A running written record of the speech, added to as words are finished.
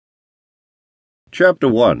Chapter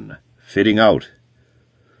 1. Fitting Out.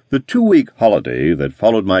 The 2-week holiday that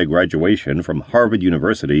followed my graduation from Harvard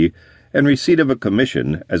University and receipt of a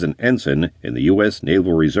commission as an ensign in the U.S.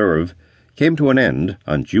 Naval Reserve came to an end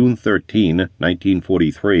on June 13,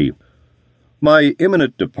 1943. My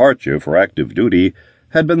imminent departure for active duty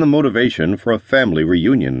had been the motivation for a family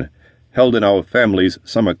reunion, held in our family's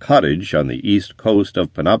summer cottage on the east coast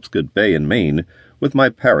of Penobscot Bay in Maine, with my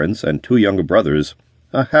parents and 2 younger brothers,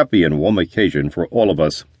 a happy and warm occasion for all of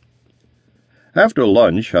us. After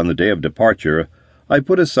lunch on the day of departure, I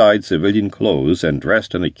put aside civilian clothes and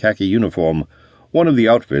dressed in a khaki uniform, one of the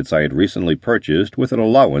outfits I had recently purchased with an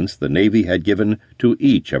allowance the Navy had given to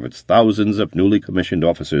each of its thousands of newly commissioned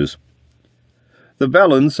officers. The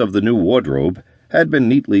balance of the new wardrobe had been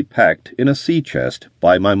neatly packed in a sea chest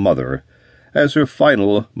by my mother, as her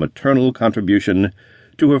final maternal contribution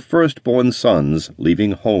to her firstborn sons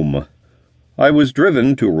leaving home. I was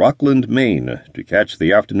driven to Rockland, Maine, to catch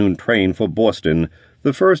the afternoon train for Boston,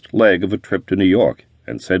 the first leg of a trip to New York,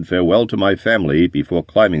 and said farewell to my family before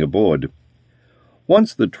climbing aboard.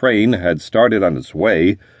 Once the train had started on its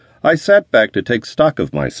way, I sat back to take stock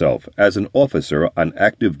of myself as an officer on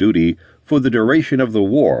active duty for the duration of the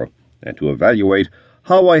war, and to evaluate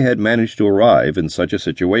how I had managed to arrive in such a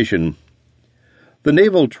situation. The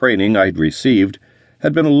naval training I had received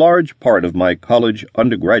had been a large part of my college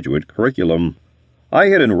undergraduate curriculum. I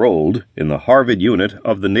had enrolled in the Harvard unit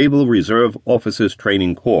of the Naval Reserve Officers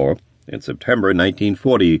Training Corps in September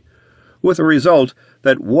 1940, with the result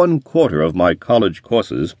that 1/4 of my college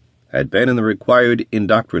courses had been in the required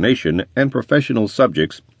indoctrination and professional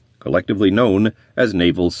subjects collectively known as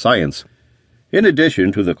naval science. In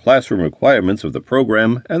addition to the classroom requirements of the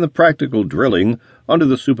program and the practical drilling under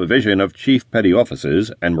the supervision of chief petty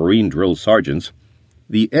officers and Marine drill sergeants,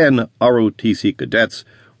 the NROTC cadets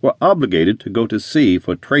were obligated to go to sea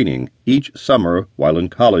for training each summer while in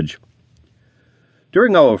college.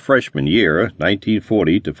 During our freshman year,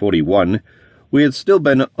 1940-41, we had still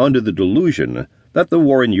been under the delusion that the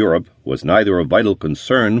war in Europe was neither a vital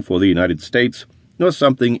concern for the United States nor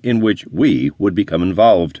something in which we would become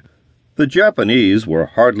involved. The Japanese were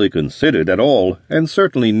hardly considered at all, and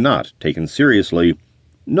certainly not taken seriously.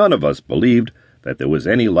 None of us believed that there was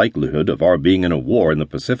any likelihood of our being in a war in the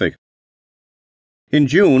Pacific. In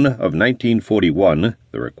June of 1941,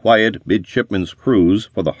 the required midshipman's cruise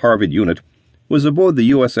for the Harvard unit was aboard the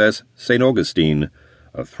USS St. Augustine,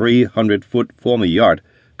 a 300-foot former yacht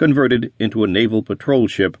converted into a naval patrol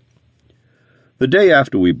ship. The day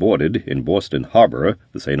after we boarded in Boston Harbor,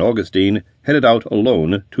 the St. Augustine headed out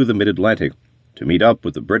alone to the mid-Atlantic to meet up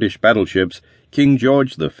with the British battleships King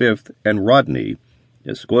George V and Rodney,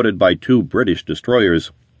 escorted by 2 British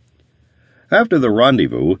destroyers. After the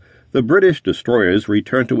rendezvous, the British destroyers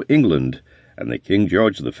returned to England, and the King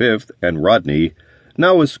George V and Rodney,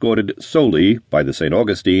 now escorted solely by the St.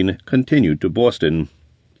 Augustine, continued to Boston.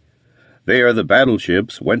 There the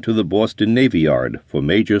battleships went to the Boston Navy Yard for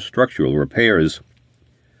major structural repairs.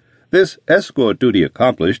 This escort duty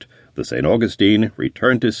accomplished, the St. Augustine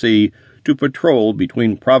returned to sea to patrol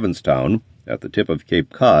between Provincetown, at the tip of Cape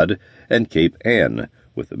Cod, and Cape Ann,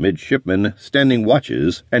 with the midshipmen standing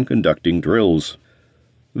watches and conducting drills.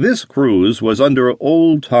 This cruise was under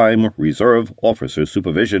old-time reserve officer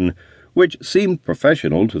supervision, which seemed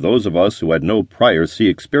professional to those of us who had no prior sea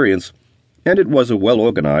experience, and it was a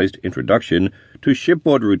well-organized introduction to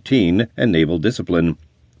shipboard routine and naval discipline.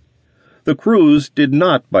 The cruise did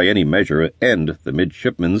not by any measure end the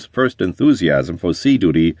midshipmen's first enthusiasm for sea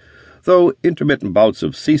duty, though intermittent bouts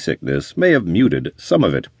of seasickness may have muted some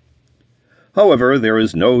of it. However, there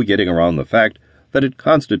is no getting around the fact that it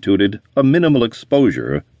constituted a minimal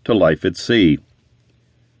exposure to life at sea.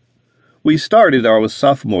 We started our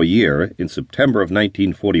sophomore year in September of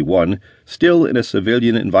 1941, still in a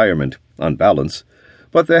civilian environment, on balance,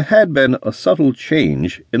 but there had been a subtle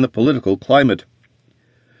change in the political climate.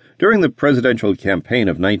 During the presidential campaign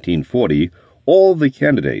of 1940, all the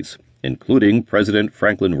candidates, including President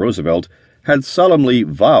Franklin Roosevelt, had solemnly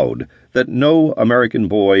vowed that no American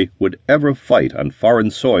boy would ever fight on foreign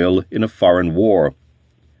soil in a foreign war.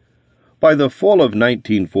 By the fall of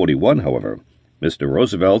 1941, however, Mr.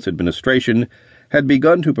 Roosevelt's administration had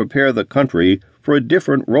begun to prepare the country for a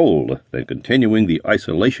different role than continuing the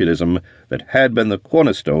isolationism that had been the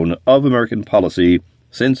cornerstone of American policy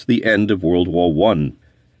since the end of World War I.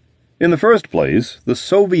 In the first place, the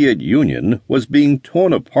Soviet Union was being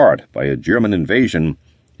torn apart by a German invasion,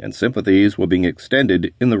 and sympathies were being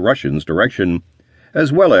extended in the Russians' direction,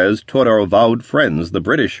 as well as toward our avowed friends, the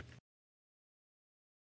British.